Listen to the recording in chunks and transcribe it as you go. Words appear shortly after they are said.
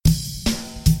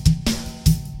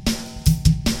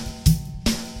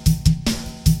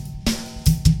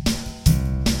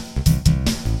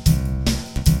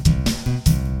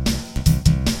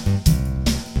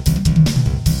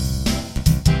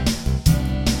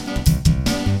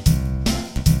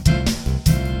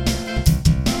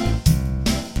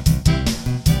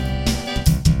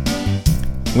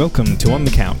Welcome to On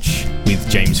The Couch with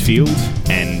James Field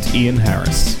and Ian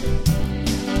Harris.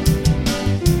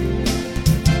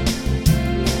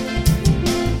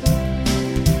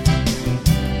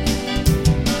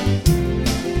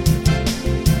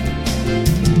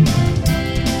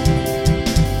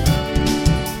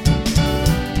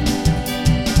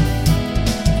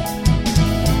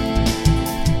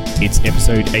 It's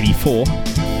episode 84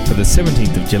 for the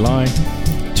 17th of July,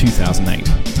 2008.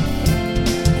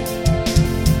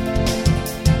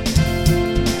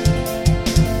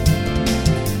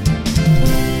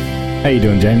 How you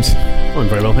doing, James? I'm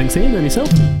very well, thanks, Ian. And yourself?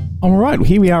 I'm alright.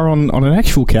 Here we are on an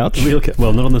actual couch.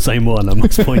 Well, not on the same one, I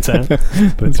must point out,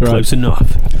 but close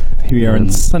enough. Here we are in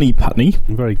sunny Putney.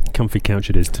 A very comfy couch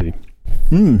it is too.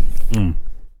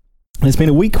 There's been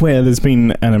a week where there's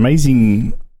been an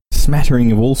amazing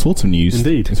smattering of all sorts of news.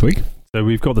 Indeed. This week. So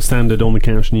we've got the standard On The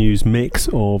Couch news mix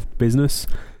of business,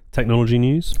 technology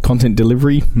news, content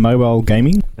delivery, mobile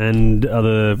gaming, and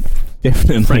other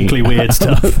definitely frankly weird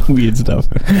stuff. Weird stuff.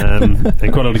 And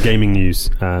quite a lot of gaming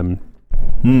news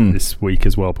this week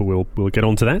as well, but we'll get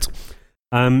on to that.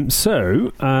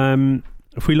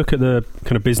 If we look at the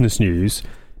kind of business news,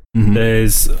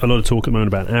 there's a lot of talk at the moment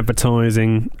about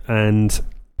advertising, and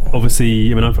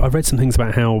obviously, I mean, I've read some things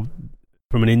about how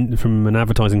from an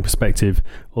advertising perspective,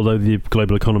 although the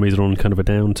global economies are on kind of a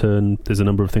downturn, there's a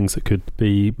number of things that could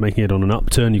be making it on an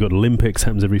upturn. You've got Olympics,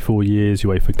 happens every 4 years,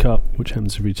 UEFA Cup, which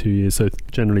happens every 2 years, so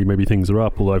generally maybe things are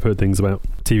up, although I've heard things about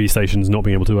TV stations not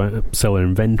being able to sell their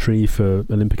inventory for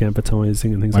Olympic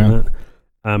advertising and things like that.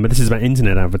 But this is about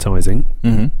internet advertising.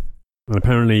 And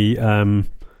apparently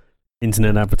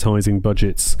internet advertising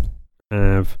budgets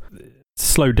have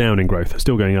slowed down in growth. They're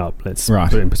still going up, let's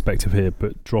put it in perspective here,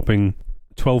 but dropping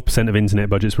 12% of internet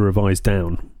budgets were revised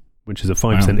down, which is a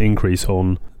 5% increase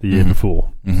on the year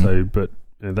before. So, but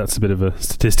that's a bit of a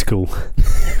statistical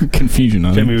confusion.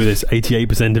 Get me with this.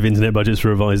 88% of internet budgets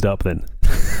were revised up then.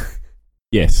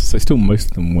 Yes, so still most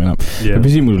of them went up. Yeah. But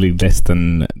presumably less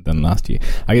than last year.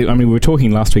 I mean, we were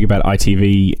talking last week about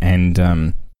ITV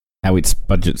and how its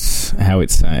budgets, how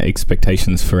its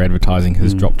expectations for advertising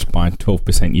has dropped by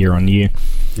 12% year on year.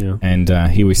 Yeah. And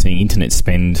here we're seeing internet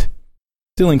spend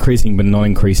still increasing, but not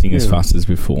increasing as fast as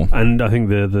before. And I think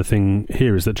the thing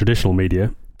here is that traditional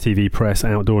media, TV, press,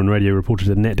 outdoor and radio, reported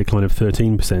a net decline of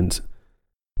 13%,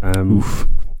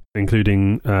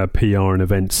 including PR and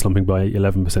events slumping by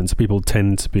 11%. So people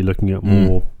tend to be looking at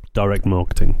more direct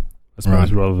marketing, I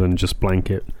suppose, rather than just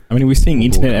blanket. I mean, we're seeing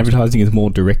internet advertising as more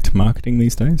direct marketing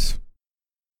these days.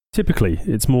 Typically,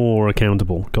 it's more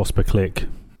accountable, cost per click.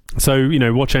 So,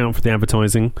 watch out for the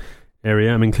advertising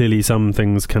area. I mean, clearly some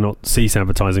things cannot cease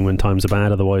advertising when times are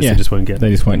bad, otherwise they just won't get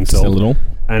They just won't sell at all.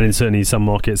 And in certainly some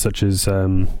markets such as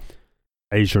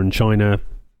Asia and China,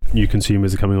 new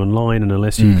consumers are coming online, and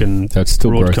unless you can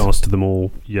broadcast to them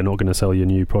all, you're not going to sell your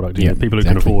new product. Yeah, people who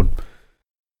can afford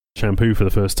shampoo for the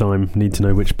first time need to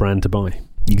know which brand to buy.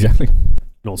 Exactly.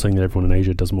 Not saying that everyone in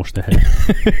Asia doesn't wash their hair.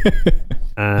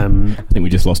 I think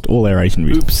we just lost all our Asian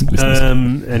listeners.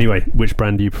 Anyway, which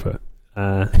brand do you prefer?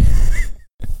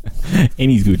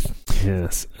 Any's good.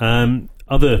 Yes.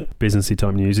 Other businessy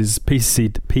type news is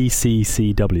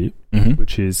PCCW,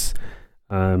 which is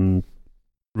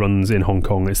runs in Hong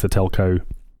Kong. It's the telco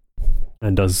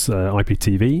and does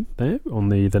IPTV there on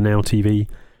the Now TV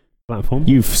platform.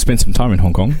 You've spent some time in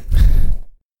Hong Kong.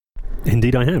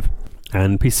 Indeed, I have.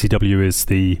 And PCCW is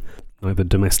the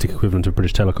domestic equivalent of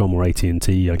British Telecom or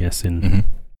AT&T, I guess, in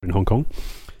Hong Kong.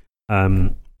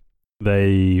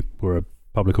 They were a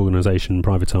public organisation,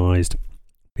 privatised.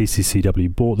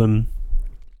 PCCW bought them,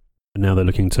 and now they're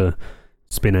looking to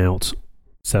spin out,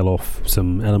 sell off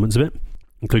some elements of it,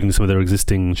 including some of their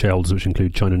existing shareholders, which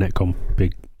include China Netcom,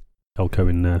 big telco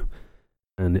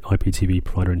and IPTV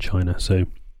provider in China. So,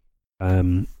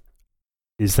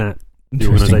 is that the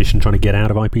organisation trying to get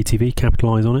out of IPTV,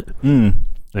 capitalise on it?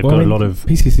 They've got a lot of...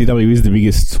 PCCW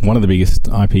is one of the biggest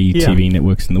IPTV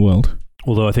networks in the world.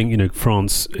 Although I think,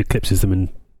 France eclipses them in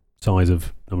size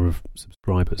of number of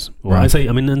subscribers.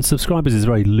 And subscribers is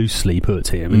very loosely put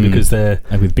here. I mean, because they're...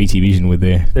 And with BT Vision with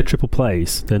their... They're triple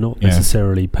plays. They're not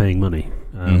necessarily paying money.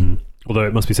 Although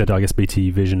it must be said, I guess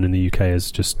BT Vision in the UK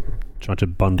has just tried to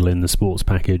bundle in the sports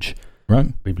package.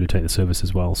 Right. People who take the service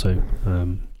as well. So...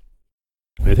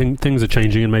 I think things are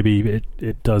changing, and maybe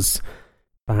it does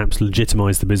perhaps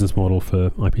legitimise the business model for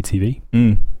IPTV.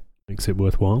 Makes it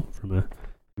worthwhile from an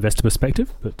investor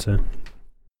perspective, but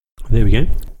there we go.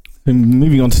 And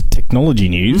moving on to technology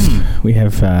news, we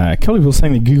have a couple of people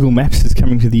saying that Google Maps is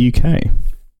coming to the UK.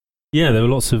 Yeah, there were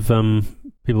lots of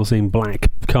people seeing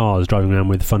black cars driving around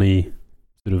with funny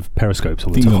sort of periscopes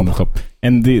on the things top. on the top.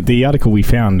 And the article we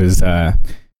found is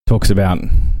talks about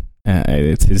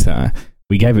it says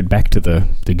we gave it back to the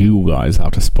Google guys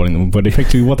after spotting them, but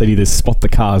effectively what they did is spot the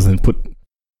cars and put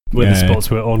where the spots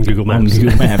were on Google Maps. On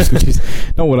Google Maps, which is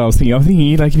not what I was thinking. I was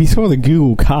thinking, like, if you saw the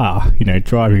Google car,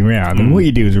 driving around, and what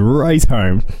you do is race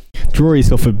home, draw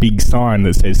yourself a big sign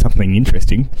that says something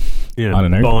interesting. Yeah, I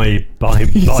don't know.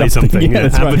 Buy something. Yeah,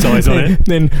 advertise right. on it.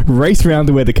 Then race around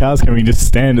to where the car's coming, just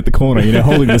stand at the corner,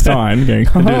 holding the sign, going,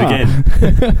 and do it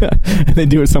again. And then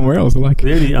do it somewhere else. Like, I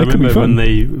remember when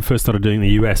they first started doing the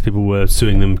US, people were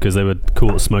suing them because they were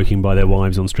caught smoking by their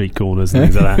wives on street corners and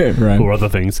things like that, right. or other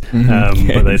things. Mm-hmm.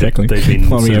 But they've been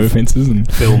climbing over fences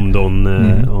and filmed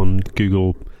on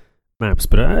Google Maps.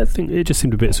 But I think it just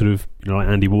seemed a bit sort of like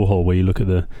Andy Warhol, where you look at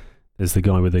there's the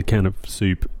guy with a can of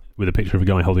soup with a picture of a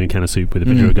guy holding a can of soup with a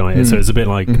picture of a guy. So it's a bit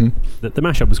like the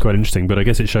mashup was quite interesting, but I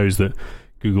guess it shows that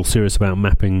Google's serious about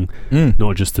mapping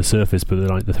not just the surface but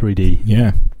like the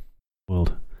 3D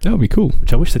world. That would be cool.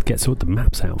 Which I wish they'd get sort of the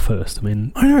maps out first. I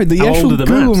mean, I know the actual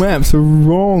Google maps are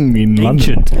wrong in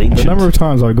London. Ancient. The number of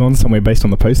times I've gone somewhere based on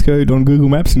the postcode on Google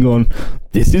Maps and gone,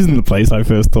 this isn't the place I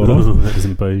first thought of. That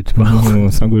doesn't bode well.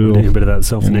 It's not good at all. We're doing a bit of that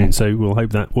this afternoon, so we'll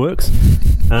hope that works.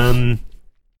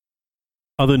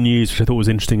 Other news which I thought was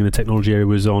interesting in the technology area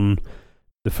was on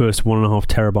the first 1.5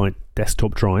 terabyte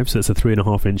desktop drive. So it's a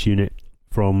 3.5 inch unit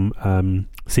from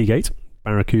Seagate,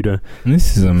 Barracuda. And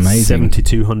this is amazing.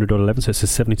 7200.11, so it's a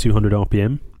 7200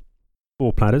 RPM.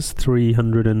 4 platters,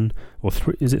 300 and... Or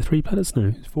three, is it 3 platters?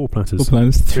 No, it's 4 platters. 4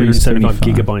 platters, 375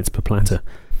 gigabytes per platter.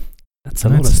 That's a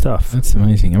lot of stuff. That's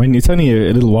amazing. I mean, it's only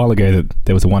a little while ago that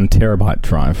there was a 1 terabyte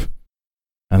drive.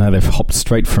 I know they've hopped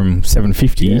straight from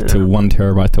 750 to 1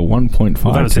 terabyte to 1.5 terabytes.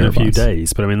 Well, that's in a few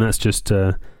days, but I mean, that's just...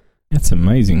 that's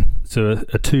amazing. So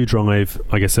a 2 drive,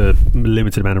 I guess a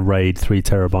limited amount of RAID, 3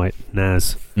 terabyte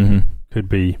NAS could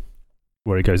be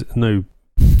where it goes. No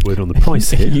word on the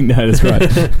price here. No, that's right.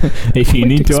 If you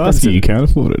need to ask it, you can't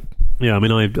afford it. Yeah, I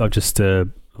mean, I've just... I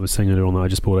was saying earlier on that I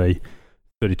just bought a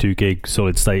 32 gig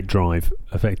solid state drive,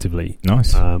 effectively.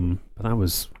 Nice. But that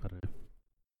was, I don't know,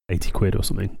 80 quid or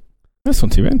something. That's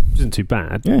not too bad. It isn't too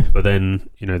bad. Yeah. But then,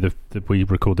 we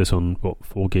record this on,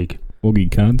 4 gig? 4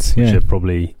 gig cards, yeah. Which are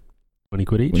probably 20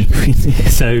 quid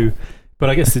each. So, but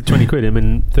I guess it's 20 quid. I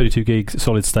mean, 32 gig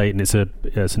solid state, and it's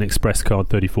an Express Card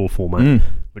 34 format,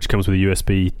 which comes with a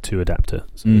USB 2 adapter.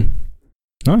 So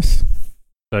nice.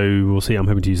 So we'll see. I'm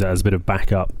hoping to use that as a bit of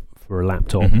backup for a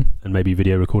laptop and maybe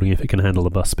video recording if it can handle the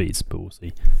bus speeds, but we'll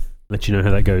see. Let you know how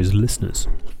that goes, listeners.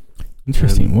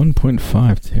 Interesting. 1.5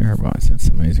 terabytes. That's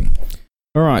amazing.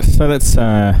 All right, so that's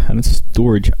a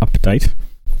storage update,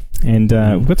 and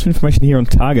we've got some information here on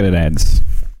targeted ads.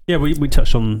 Yeah, we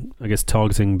touched on, I guess,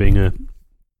 targeting being a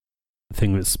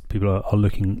thing that people are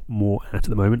looking more at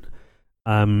the moment.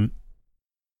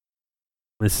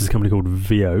 This is a company called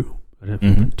VO. I don't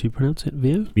know. Do you pronounce it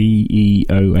VO?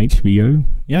 VEOH.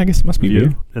 Yeah, I guess it must be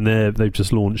VO. And they've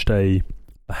just launched a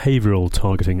behavioral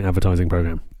targeting advertising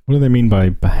program. What do they mean by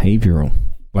behavioral?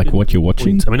 Like what you're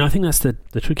watching? I mean, I think that's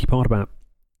the tricky part about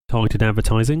targeted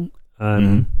advertising.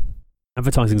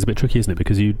 Advertising is a bit tricky, isn't it?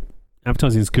 Because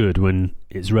advertising is good when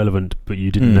it's relevant, but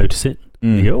you didn't notice it.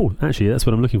 You go, oh, actually, that's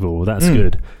what I'm looking for. Well, that's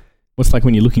good. What's like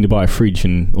when you're looking to buy a fridge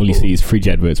and all you see is fridge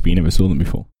adverts, but you never saw them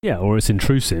before? Yeah, or it's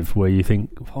intrusive, where you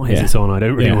think, why is this on? I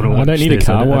don't really want to watch this. I don't need a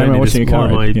car. Why am I watching a car?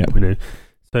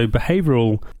 So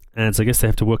behavioural ads, I guess they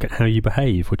have to work at how you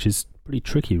behave, which is pretty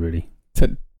tricky, really. So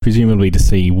presumably to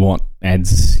see what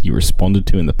ads you responded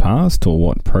to in the past, or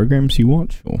what programs you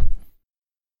watch, or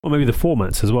maybe the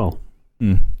formats as well.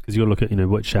 Because you'll look at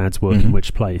which ads work in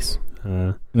which place.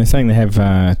 And they're saying they have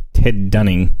Ted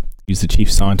Dunning, who's the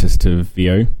chief scientist of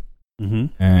VO,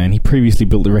 and he previously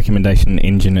built the recommendation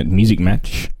engine at Music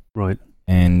Match, right?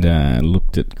 And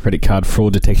looked at credit card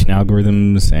fraud detection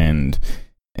algorithms, and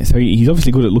so he's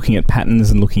obviously good at looking at patterns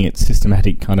and looking at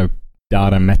systematic kind of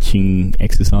data matching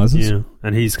exercises. Yeah,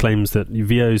 and he claims that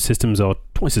VO systems are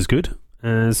twice as good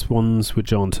as ones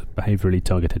which aren't behaviourally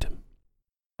targeted.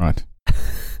 Right.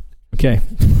 Okay.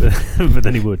 But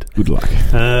then he would. Good luck.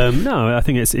 No, I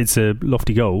think it's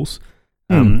lofty goals.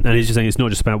 And he's just saying it's not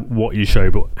just about what you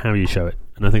show, but how you show it.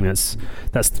 And I think that's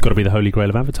got to be the holy grail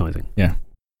of advertising. Yeah.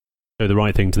 Show the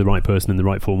right thing to the right person in the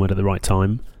right format at the right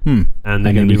time, and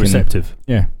they're going to be receptive.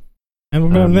 Yeah.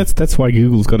 And that's why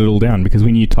Google's got it all down, because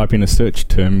when you type in a search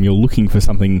term, you're looking for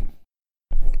something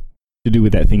to do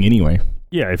with that thing anyway.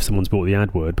 Yeah, if someone's bought the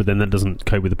ad word, but then that doesn't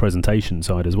cope with the presentation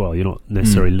side as well. You're not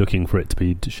necessarily looking for it to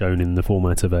be shown in the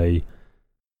format of a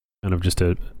kind of just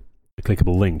a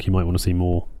clickable link. You might want to see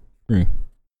more.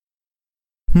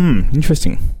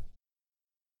 Interesting.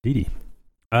 Indeedy.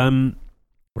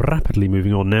 rapidly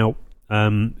moving on now.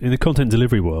 In the content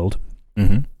delivery world,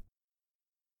 a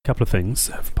couple of things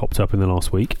have popped up in the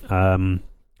last week.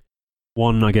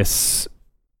 One, I guess,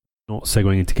 not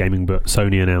segueing into gaming, but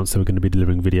Sony announced they were going to be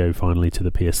delivering video finally to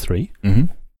the PS3.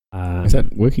 Is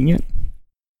that working yet?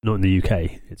 Not in the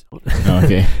UK. It's not. Oh,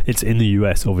 okay. It's in the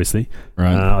US, obviously.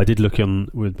 Right. I did look on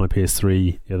with my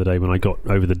PS3 the other day when I got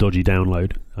over the dodgy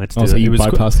download. I had to do so that. you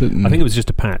bypassed it? I think it was just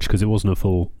a patch because it wasn't a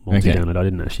full multi-download. Okay. I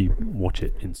didn't actually watch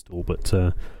it install, but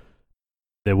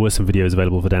there were some videos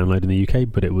available for download in the UK,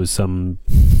 but it was some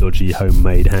dodgy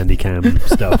homemade handycam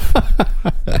stuff.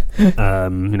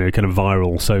 Kind of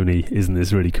viral Sony, isn't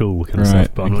this really cool kind of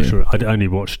stuff? But I'm not sure. I only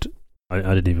watched. I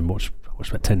didn't even watch. I watched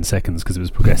about 10 seconds because it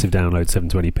was progressive download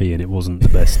 720p and it wasn't the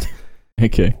best.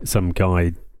 Okay. Some guy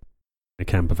in a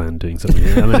camper van doing something.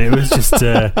 I mean, it was just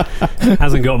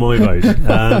hasn't got my vote.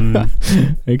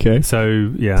 Okay.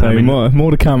 So yeah, so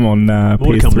more to come on PS3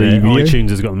 more to come there. video. iTunes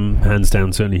has got them hands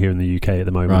down, certainly here in the UK at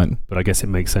the moment. Right. But I guess it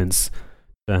makes sense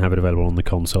to have it available on the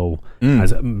console,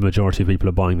 as a majority of people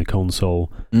are buying the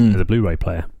console as a Blu-ray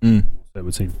player. So it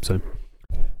would seem so.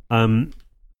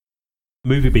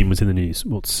 Moviebeam was in the news.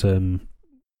 What's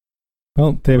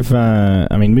Well, they've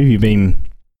Moviebeam,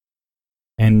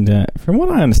 and from what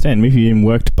I understand, Moviebeam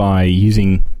worked by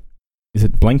using, is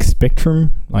it blank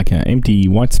spectrum, like an empty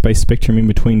white space spectrum in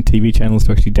between TV channels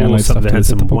to actually download stuff. They had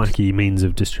some box. wacky means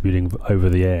of distributing over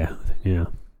the air. Yeah.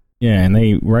 Yeah, and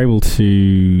they were able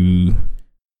to.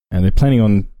 They're planning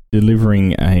on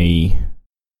delivering an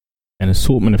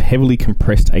assortment of heavily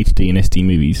compressed HD and SD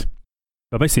movies.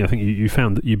 But basically, I think you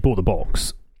found that you bought the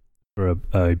box for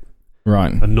a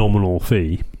right nominal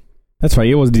fee. That's right.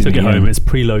 It was Disney. Took it home. It's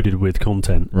preloaded with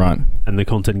content, right? And the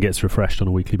content gets refreshed on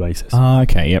a weekly basis.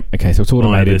 Okay. Yep. Okay. So it's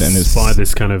automated and it's by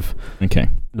this kind of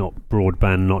not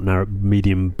broadband, not narrow,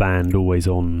 medium band, always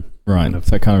on. Right. Kind of,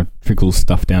 so it kind of trickles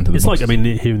stuff down to the. It's box. like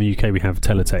here in the UK we have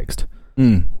teletext,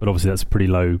 but obviously that's pretty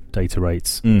low data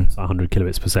rates. It's 100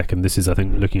 kilobits per second. This is, I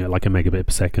think, looking at like a megabit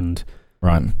per second.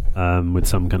 Right. With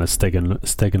some kind of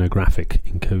steganographic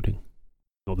encoding.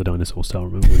 Not the dinosaur style,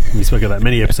 remember? We spoke about that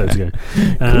many episodes ago.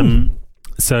 Cool.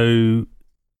 So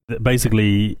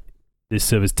basically, this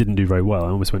service didn't do very well. I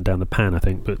almost went down the pan, I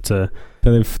think. But so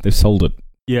they've sold it.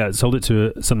 Yeah, sold it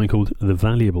to something called the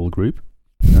Valuable Group,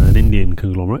 an Indian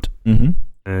conglomerate.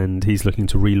 And he's looking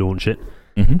to relaunch it.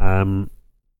 And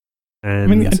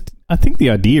I think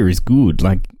the idea is good.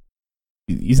 Like,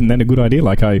 isn't that a good idea?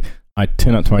 Like, I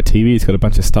turn up to my TV, it's got a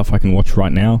bunch of stuff I can watch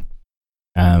right now.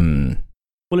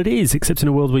 Well, it is, except in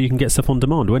a world where you can get stuff on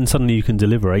demand. When suddenly you can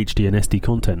deliver HD and SD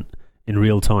content in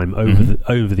real time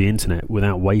over the internet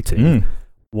without waiting,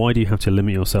 why do you have to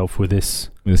limit yourself with this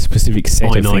with a specific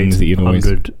set of things that you'd always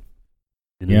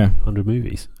 100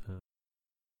 movies?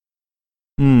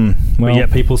 Well, but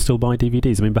yet people still buy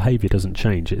DVDs. I mean, behaviour doesn't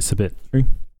change. It's a bit. True.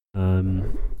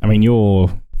 I mean, you're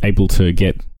able to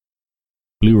get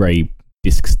Blu-ray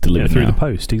discs delivered through now. the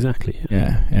post, exactly.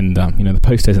 Yeah, and the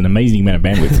post has an amazing amount of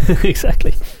bandwidth.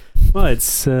 Exactly. Well,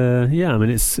 it's I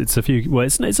mean, it's a few. Well,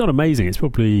 it's not amazing. It's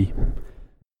probably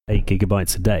 8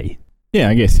 gigabytes a day. Yeah,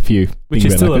 I guess which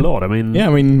is still a lot. I mean, yeah,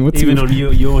 I mean, even on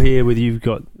you're here with you've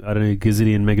got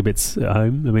gazillion megabits at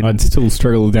home. I mean, I'd still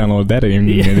struggle to download that in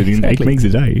 8 gigs a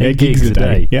day. 8 gigs a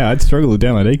day. Yeah, I'd struggle to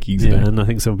download 8 gigs a day. And I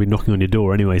think someone will be knocking on your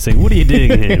door anyway, saying, "What are you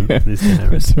doing here, Mr.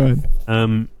 Harris?" That's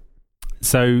right.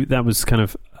 So that was kind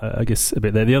of, I guess, a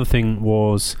bit there. The other thing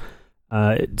was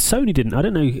Sony didn't. I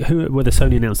don't know whether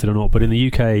Sony announced it or not, but in the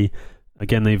UK.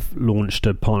 Again, they've launched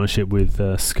a partnership with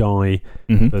Sky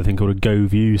for a thing called a Go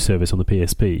View service on the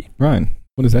PSP. Right.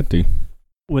 What does that do?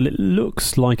 Well, it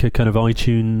looks like a kind of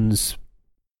iTunes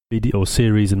video or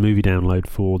series and movie download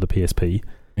for the PSP.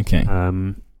 Okay.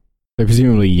 So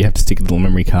presumably you have to stick a little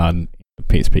memory card in the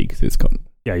PSP because it's got...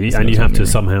 Yeah, and you have to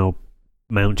somehow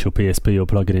mount your PSP or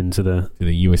plug it into the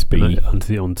USB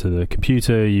onto the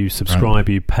computer. You subscribe,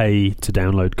 you pay to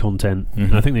download content.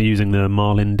 And I think they're using the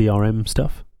Marlin DRM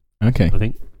stuff. Okay. I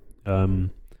think.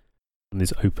 And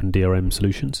there's open DRM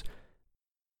solutions.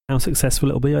 How successful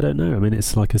it'll be, I don't know. I mean,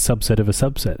 it's like a subset of a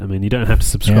subset. I mean, you don't have to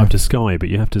subscribe to Sky, but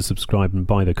you have to subscribe and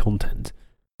buy the content.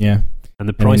 Yeah. And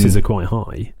the prices are quite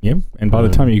high. Yeah. And by the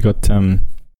time you got... I don't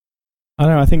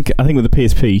know, I think with the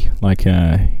PSP, like,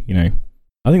 I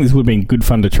think this would have been good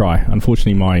fun to try.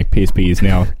 Unfortunately, my PSP is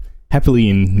now happily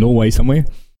in Norway somewhere.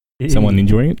 Someone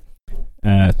enjoying it.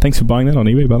 Thanks for buying that on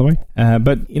eBay, by the way.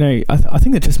 But, I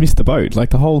think that just missed the boat. Like,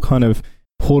 the whole kind of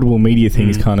portable media thing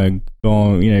is kind of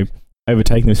gone,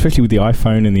 overtaken, especially with the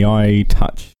iPhone and the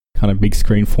iTouch kind of big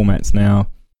screen formats now.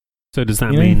 So does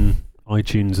that mean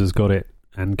iTunes has got it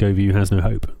and GoView has no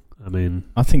hope? I mean...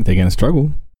 I think they're going to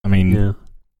struggle. I mean... Yeah.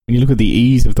 when you look at the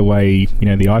ease of the way, the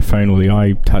iPhone or the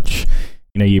iTouch,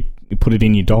 you put it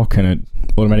in your dock and it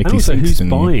automatically syncs. And also, who's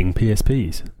buying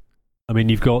PSPs? I mean,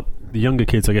 you've got the younger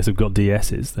kids, I guess, have got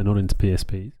DSs. They're not into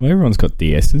PSPs. Well, everyone's got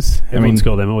DSs. Everyone's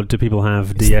got them. Or do people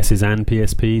have DSs and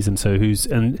PSPs? And so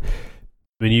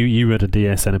you had a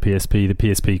DS and a PSP. The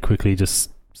PSP quickly just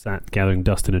sat gathering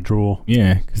dust in a drawer.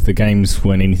 Yeah, because the games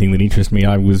weren't anything that interested me.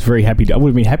 I was very happy. I would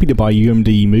have been happy to buy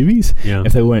UMD movies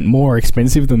if they weren't more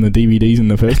expensive than the DVDs in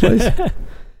the first place.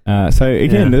 So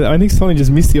again, I think Sony just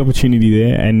missed the opportunity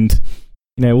there, and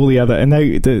all the other. And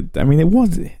the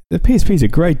PSP is a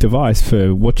great device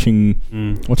for watching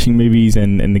movies,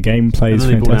 and the gameplay is fantastic.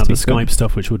 They brought out the Skype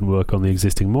stuff, which wouldn't work on the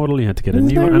existing model. You had to get a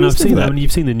new one. And I've seen that. I mean,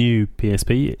 you've seen the new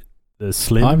PSP. The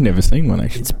Slim. I've never seen one,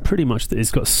 actually. It's pretty much...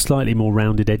 It's got slightly more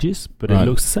rounded edges, but it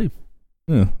looks the same.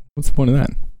 Oh, what's the point of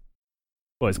that?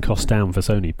 Well, it's cost down for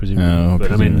Sony, presumably. Oh, but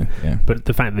presumably, but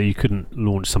the fact that you couldn't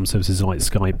launch some services like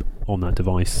Skype on that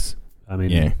device, no,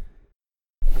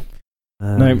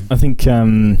 I think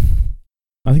Sony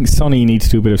needs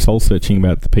to do a bit of soul searching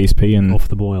about the PSP and off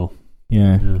the boil.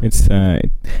 Yeah. It's a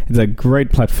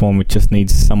great platform. It just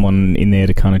needs someone in there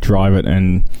to kind of drive it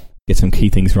and get some key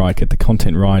things right, get the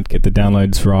content right, get the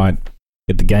downloads right,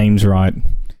 get the games right,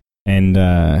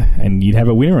 and you'd have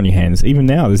a winner on your hands. Even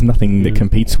now, there's nothing that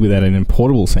competes with that in a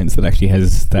portable sense that actually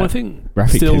has that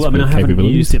graphic capability. I haven't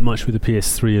used it much with the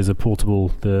PS3 as a portable,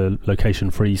 the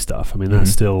location-free stuff. I mean, that's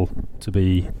still to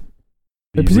be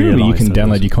But presumably you can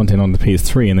download your content on the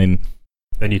PS3 and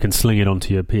then you can sling it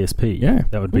onto your PSP. Yeah.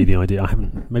 That would be the idea.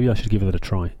 Maybe I should give it a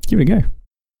try. Give it a go.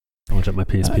 I'll check my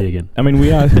PSP again. I mean,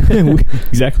 we are...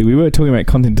 exactly. We were talking about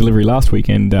content delivery last week,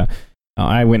 and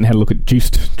I went and had a look at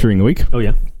Juiced during the week. Oh,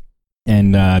 yeah.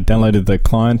 And downloaded the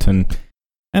client, and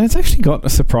it's actually got a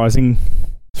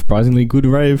surprisingly good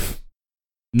array of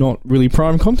not really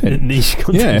prime content. Niche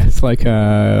content. Yeah, it's like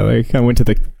I went to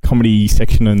the comedy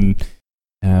section and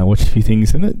watched a few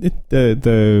things, and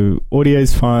the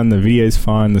audio's fine, the video's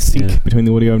fine, the sync between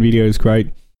the audio and video is great.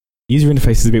 The user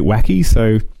interface is a bit wacky,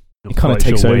 so it kind of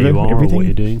takes over everything. What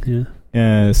you're doing,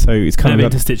 so it's kind of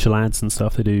interstitial ads and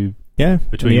stuff they do. Yeah,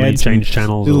 between when you change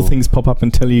channels, little things pop up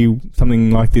and tell you something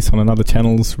like this on another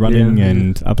channel's running,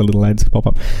 and other little ads pop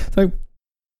up. So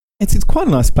it's quite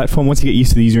a nice platform once you get used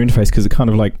to the user interface, because it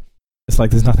kind of like it's like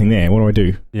there's nothing there. What do I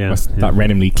do? I start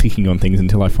randomly clicking on things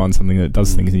until I find something that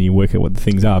does things, and you work out what the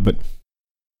things are. But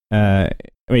I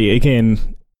mean,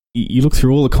 again, you look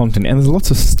through all the content, and there's lots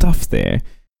of stuff there.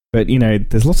 But,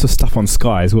 there's lots of stuff on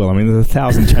Sky as well. I mean, there's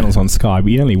 1,000 channels on Sky,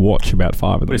 but you only watch about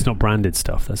 5 of them. But it's not branded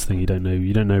stuff. That's the thing. You don't know.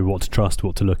 You don't know what to trust,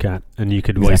 what to look at, and you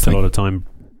could waste a lot of time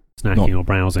snacking or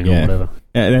browsing or whatever.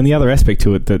 And then the other aspect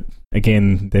to it that,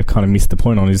 again, they've kind of missed the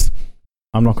point on is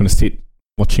I'm not going to sit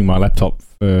watching my laptop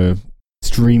for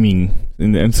streaming,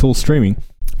 and it's all streaming,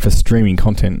 for streaming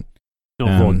content.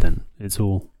 Not VOD then. It's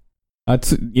all...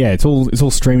 it's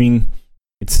all streaming.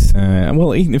 It's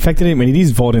in fact, it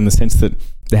is VOD in the sense that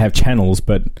they have channels,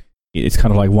 but it's kind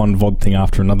of like one VOD thing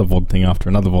after another VOD thing after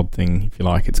another VOD thing, if you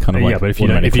like. It's kind of like... Yeah, but if you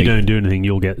don't do anything,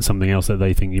 you'll get something else that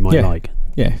they think you might like.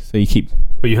 Yeah, so you keep...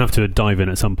 But you have to dive in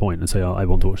at some point and say, I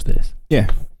want to watch this. Yeah.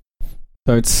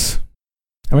 So it's...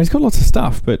 I mean, it's got lots of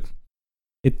stuff, but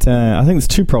I think there's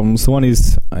 2 problems. The one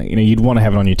is, you'd want to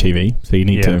have it on your TV, so you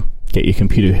need to get your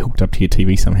computer hooked up to your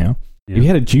TV somehow. Yeah. If you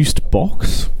had a Juiced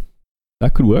box,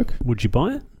 that could work. Would you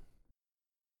buy it?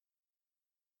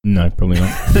 No, probably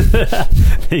not.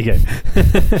 There you go.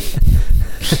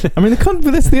 I mean,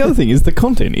 but that's the other thing, is the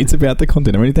content. It's about the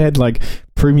content. I mean, if they had like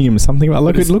premium something,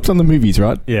 like it looked on the movies,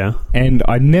 right? Yeah. And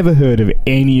I'd never heard of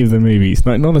any of the movies.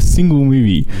 Not a single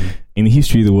movie in the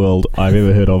history of the world I've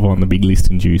ever heard of on the big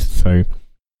list in Juiced. So,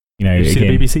 Did you see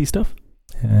the BBC stuff?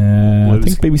 I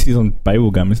think BBC's on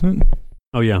Babelgum, isn't it?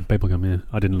 Oh yeah, Babelgum. Yeah,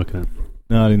 I didn't look at that.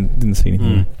 No, I didn't see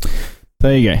anything. So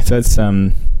there you go. So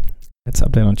that's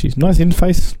update on Tuesday. Nice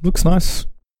interface, looks nice,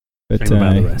 but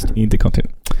the rest. You need the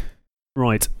content.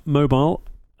 Right, mobile,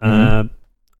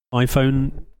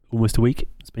 iPhone, almost a week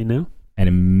it's been now, and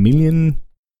 1 million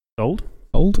sold,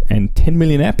 and 10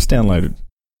 million apps downloaded.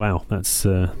 Wow, that's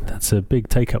a big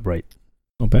take-up rate.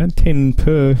 Not bad. 10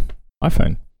 per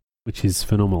iPhone, which is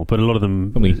phenomenal. But a lot of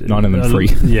them, probably 9 of them free.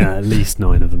 Yeah, at least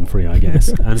 9 of them free, I guess.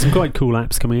 And some quite cool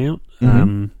apps coming out.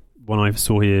 One I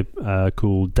saw here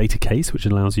called Data Case, which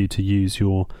allows you to use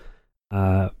your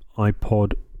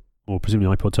iPod, or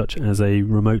presumably iPod Touch, as a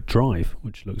remote drive,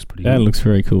 which looks pretty good. That looks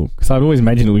very cool. Because I'd always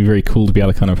imagined it would be very cool to be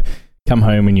able to kind of come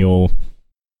home and your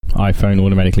iPhone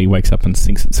automatically wakes up and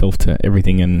syncs itself to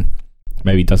everything and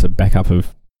maybe does a backup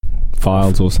of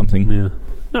files or something. Yeah.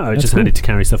 No, it's just handy to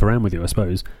carry stuff around with you, I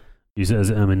suppose. use it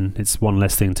as, I mean, it's one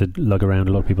less thing to lug around.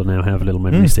 A lot of people now have little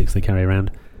memory sticks they carry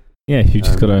around. Yeah, if you've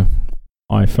just got an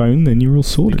iPhone, then you're all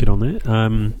sorted. Stick it on there.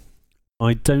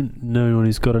 I don't know anyone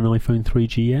who's got an iPhone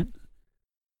 3G yet.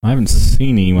 I haven't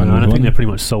seen anyone. I think they're pretty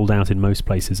much sold out in most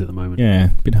places at the moment. Yeah,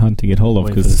 a bit hard to get hold of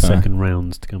because the second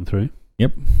rounds to come through.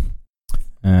 Yep.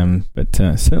 But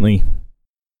certainly,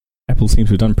 Apple seems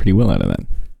to have done pretty well out of that.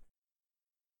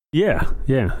 Yeah.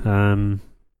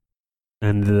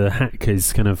 And the hack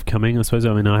is kind of coming, I suppose.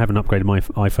 I mean, I haven't upgraded my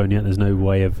iPhone yet. There's no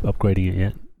way of upgrading it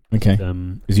yet. Okay.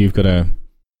 Because you've got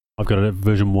I've got a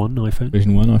version 1 iPhone.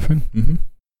 Version 1 iPhone? Mm-hmm.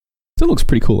 Still looks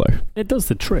pretty cool, though. It does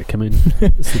the trick. I mean,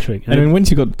 it's the trick. And then once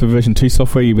you've got the version 2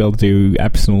 software, you'll be able to do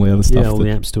apps and all the other stuff. Yeah, all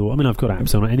the App Store. I mean, I've got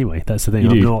apps on it anyway. That's the thing.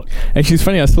 I'm not... Actually, it's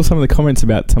funny. I saw some of the comments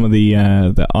about some of the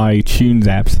iTunes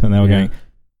apps, and they were going,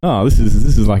 oh, this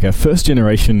is like a first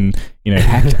generation,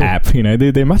 hacked app.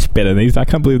 They're much better. I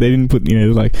can't believe they didn't put,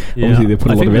 obviously they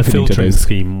put a lot of effort into those. The filtering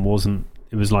scheme wasn't.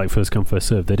 It was like first come first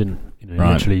serve. They didn't,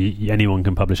 literally anyone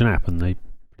can publish an app, and they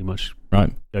pretty much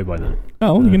go by that.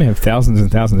 Oh, well, you're going to have thousands and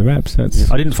thousands of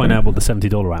apps. I didn't find out what the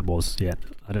 $70 app was yet.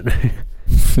 I don't know.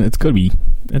 It's got to be.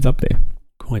 It's up there.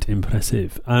 Quite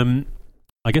impressive.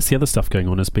 I guess the other stuff going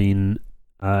on has been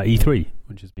E3,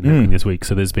 which has been happening this week.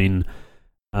 So there's been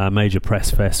major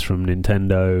press fest from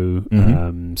Nintendo,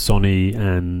 Sony,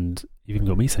 and you've even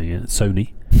got me saying it,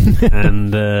 Sony,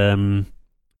 and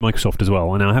Microsoft as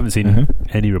well. And I haven't seen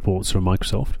any reports from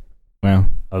Microsoft. Wow.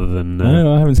 Other than...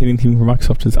 no, I haven't seen anything from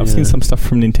Microsoft. I've seen some stuff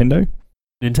from Nintendo.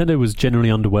 Nintendo was generally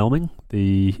underwhelming.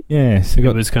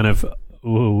 It was kind of,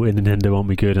 in Nintendo aren't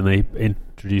we good? And they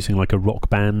introducing like a rock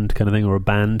band kind of thing, or a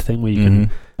band thing where you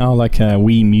can... Oh, like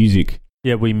Wii Music.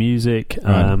 Yeah, Wii Music.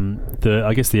 Right.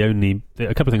 I guess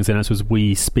a couple of things they announced was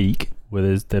Wii Speak,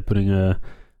 where they're putting a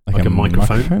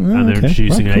microphone and they're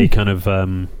introducing a kind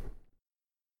of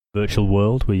virtual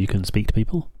world where you can speak to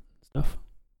people and stuff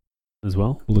as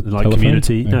well. Like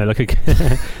community. No, like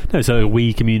so a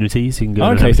Wii community, so you can go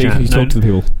and have a chat. You talk to the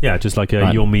people. Yeah, just like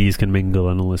your Mii's can mingle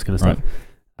and all this kind of stuff.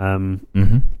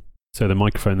 So the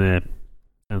microphone there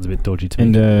sounds a bit dodgy to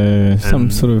me. And some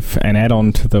sort of an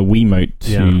add-on to the Wiimote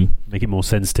to make it more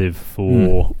sensitive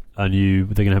for a new...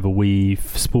 They're going to have a Wii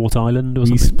Sport Island or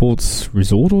something? Wii Sports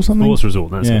Resort or something? Sports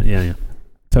Resort, that's it. Yeah.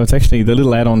 So it's actually the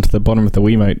little add-on to the bottom of the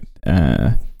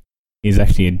Wiimote is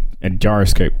actually a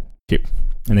gyroscope chip.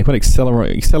 And they've got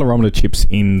accelerometer chips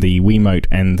in the Wiimote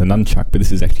and the nunchuck, but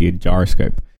this is actually a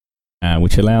gyroscope,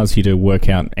 which allows you to work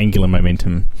out angular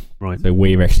momentum. Right. So where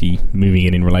you're actually moving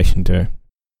it in relation to...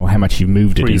 or how much you've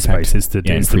moved it. Free space is the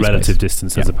relative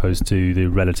distance as opposed to the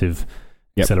relative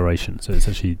acceleration. So it's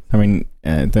actually... I mean,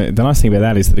 the nice thing about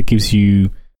that is that it gives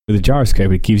you, with a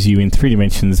gyroscope, it gives you in 3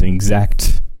 dimensions an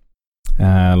exact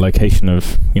location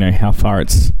of, how far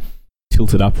it's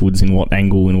tilted upwards, in what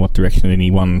angle, in what direction at any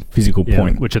one physical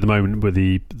point. Which at the moment, with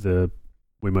the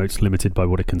Wiimote's limited by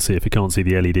what it can see. If it can't see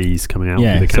the LEDs coming out,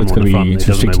 the camera on the front, it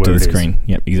doesn't know where it is. Screen.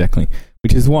 Yep, exactly.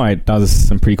 Which is why it does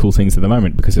some pretty cool things at the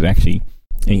moment, because it actually...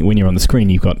 when you're on the screen,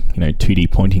 you've got 2D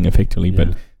pointing effectively, but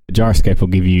the gyroscope will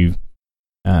give you,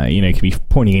 it can be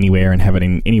pointing anywhere and have it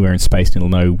anywhere in space, and it'll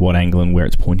know what angle and where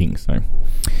it's pointing. So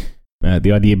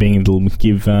the idea being it'll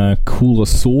give cooler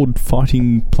sword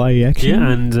fighting play action. Yeah,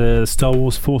 and Star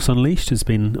Wars Force Unleashed has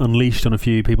been unleashed on a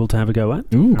few people to have a go at.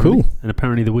 Ooh, cool! And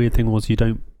apparently the weird thing was you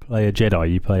don't play a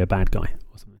Jedi, you play a bad guy.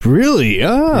 Really?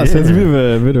 So it's a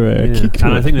bit of a kick to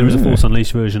and it. I think there was a Force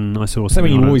Unleashed version I saw. That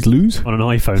mean you always lose? On an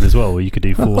iPhone as well, where you could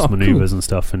do force maneuvers and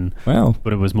stuff. And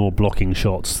but it was more blocking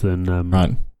shots than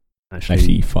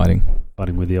actually fighting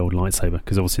with the old lightsaber.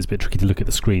 Because obviously it's a bit tricky to look at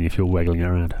the screen if you're waggling it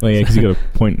around. Well, yeah, because you've got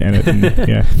to point at it. And,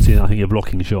 So I think you're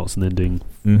blocking shots and then doing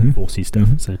forcey stuff.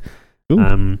 So,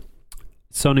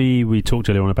 Sony, we talked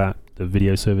earlier on about the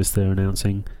video service they're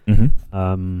announcing. I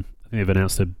think they've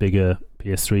announced a bigger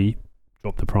PS3.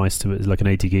 Drop the price to it. It's like an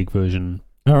 80 gig version.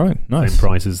 All right, nice. Same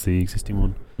price as the existing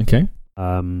one. Okay.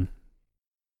 Can't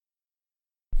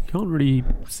really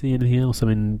see anything else. I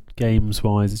mean,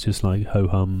 games-wise, it's just like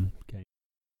ho-hum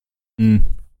games.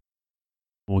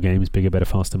 More games, bigger, better,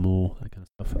 faster, more, that kind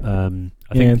of stuff.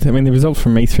 I think the result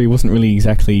from E3 wasn't really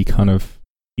exactly kind of,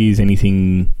 here's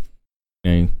anything,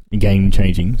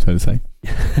 game-changing, so to say.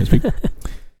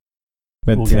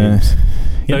 But more games.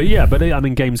 So but I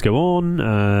mean, games go on.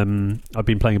 I've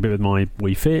been playing a bit with my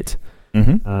Wii Fit. Which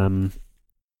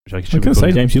I was going to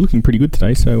say, James, you're looking pretty good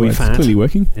today, so it's clearly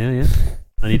working. Yeah.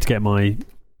 I need to get my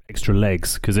extra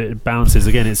legs because it bounces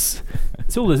again. It's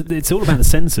all about the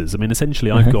sensors. I mean,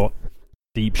 essentially, I've got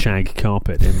deep shag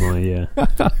carpet in my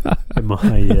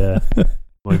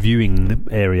my viewing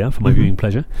area for my viewing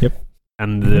pleasure. Yep.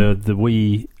 And the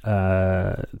Wii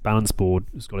balance board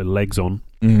has got legs on,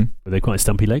 but they're quite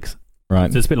stumpy legs.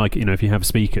 Right. So it's a bit like, if you have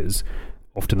speakers,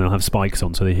 often they'll have spikes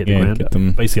on so they hit the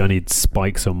ground. Basically, I need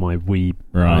spikes on my Wii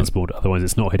balance board, otherwise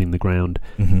it's not hitting the ground.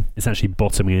 It's actually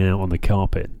bottoming out on the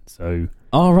carpet. So.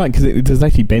 Oh, right, because it does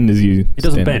actually bend as you It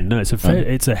doesn't bend, no.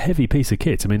 It's a heavy piece of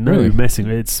kit. I mean, no really? messing.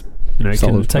 It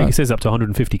can take, it says up to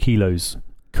 150 kilos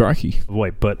Crikey. of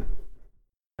weight, but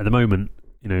at the moment,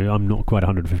 I'm not quite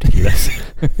 150 kilos.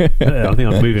 I think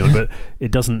I'm moving on, but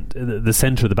it doesn't. The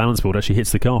centre of the balance board actually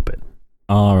hits the carpet.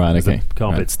 Oh, right, okay. The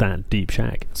carpet's that deep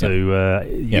shack, so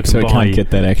so it can't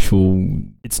get that actual.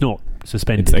 It's not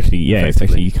suspended. It's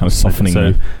actually kind of softening.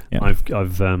 So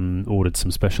I've ordered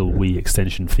some special Wii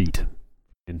extension feet.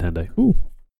 Nintendo. Ooh.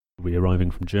 Will be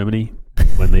arriving from Germany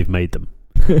when they've made them.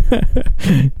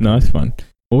 Nice one.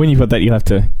 Well, when you've got that, you'll have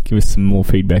to give us some more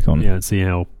feedback on and see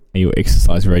how your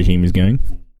exercise regime is going.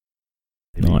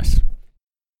 Maybe. Nice.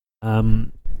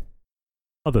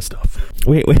 Other stuff.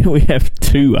 We have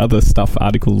 2 other stuff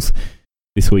articles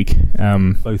this week.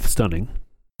 Both stunning.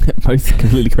 Both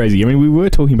completely crazy. I mean, we were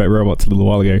talking about robots a little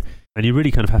while ago. And you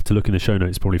really kind of have to look in the show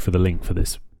notes probably for the link for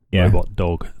this robot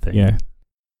dog thing. Yeah.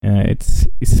 It's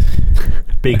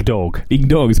Big Dog. Big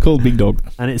Dog. It's called Big Dog.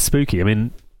 And it's spooky. I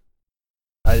mean,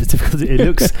 it's difficult. It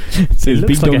looks Big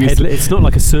like a headless. It's not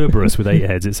like a Cerberus with 8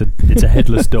 heads. It's a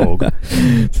headless dog.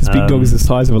 This Big Dog is the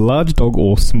size of a large dog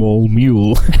or small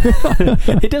mule.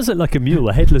 It does look like a mule,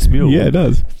 a headless mule. Yeah, it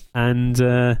does. And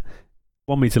 1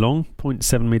 meter long,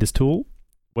 0.7 meters tall,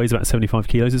 weighs about 75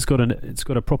 kilos. It's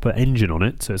got a proper engine on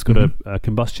it, so it's got a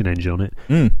combustion engine on it,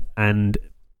 and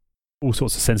all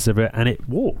sorts of sensors over it, and it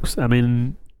walks. I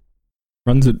mean,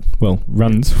 walks at 4 miles per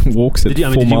hour. Did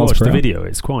you watch the video?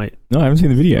 It's quite... No, I haven't seen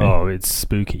the video. Oh, it's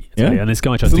spooky. And this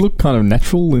guy tries to... Does it look kind of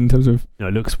natural in terms of... No,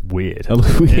 it looks weird.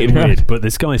 Weird. But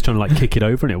this guy's trying to kick it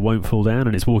over and it won't fall down,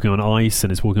 and it's walking on ice,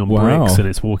 and it's walking on bricks, and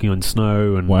it's walking on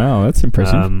snow, and... Wow, that's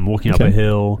impressive. Walking up a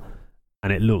hill,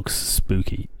 and it looks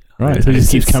spooky. Right, so it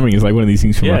just keeps coming. It's like one of these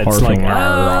things from a horror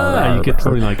film. You could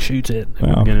probably shoot it.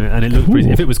 Wow. And it looked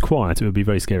pretty... If it was quiet, it would be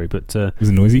very scary, but... Was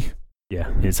it noisy? Yeah,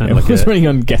 it sounded like it was running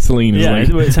on gasoline.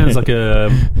 It sounds like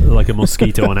a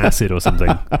mosquito on acid or something.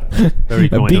 Very a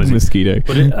big noisy. Mosquito.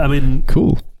 But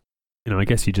cool. I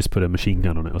guess you just put a machine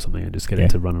gun on it or something and just get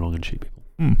it to run along and shoot people.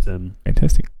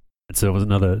 Fantastic. And so it was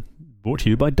another brought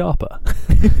to you by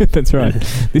DARPA. That's right.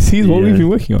 This is what we've been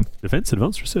working on. Defence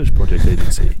Advanced Research Project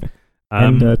Agency.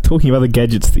 And talking of other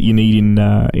gadgets that you need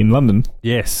in London.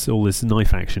 Yes, all this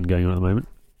knife action going on at the moment.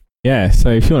 Yeah, so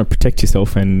if you want to protect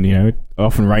yourself, and it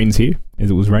often rains here,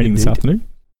 as it was raining this afternoon,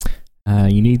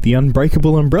 you need the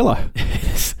unbreakable umbrella.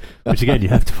 Yes. Which again, you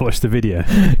have to watch the video.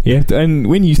 Yeah, and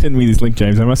when you sent me this link,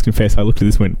 James, I must confess, I looked at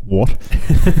this and went, what?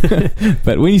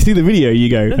 But when you see the video,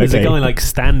 you go, There's a guy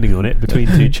standing on it between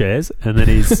 2 chairs, and then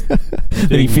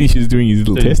he finishes doing his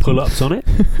little test. Pull-ups on it.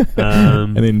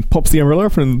 And then pops the umbrella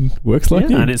up and works like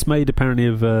and it's made apparently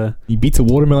of... he beats a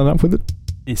watermelon up with it.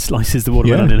 He slices the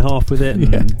watermelon in half with it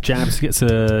and jabs.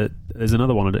 There's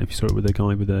another one, I don't know if you saw it, with a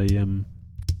guy with a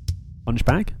punch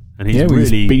bag. And he's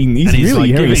really beating. He's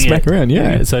really having a smack around.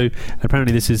 Yeah. So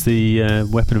apparently, this is the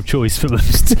weapon of choice for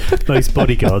most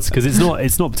bodyguards, because it's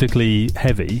not particularly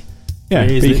heavy. Yeah,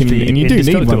 but you do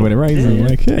need one when it rains. You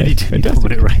need one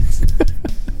when it rains.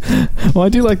 Well, I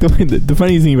do like the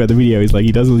funny thing about the video is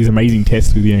he does all these amazing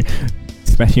tests with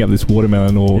smashing up this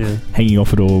watermelon or hanging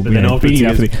off it or beating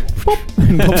it up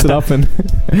and pops it up and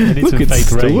look, it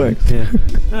still works. Yeah.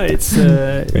 No, it's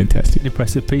fantastic. An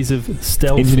impressive piece of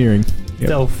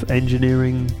stealth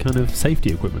engineering kind of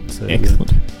safety equipment. So,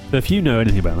 excellent. So if you know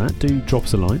anything about that, do drop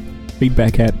us a line.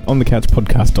 Feedback at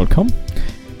onthecouchpodcast.com.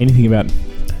 Anything about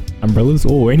umbrellas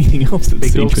or anything else that's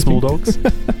big dogs, small dogs,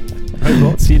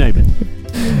 robots, you name it.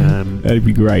 That'd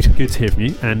be great. Good to hear from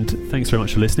you, and thanks very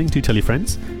much for listening. Do tell your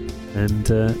friends. And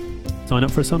sign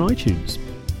up for us on iTunes.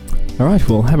 All right,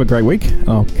 well, have a great week.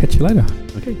 I'll catch you later.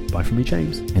 Okay, bye from me,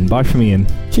 James. And bye from Ian.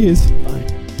 Cheers.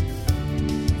 Bye.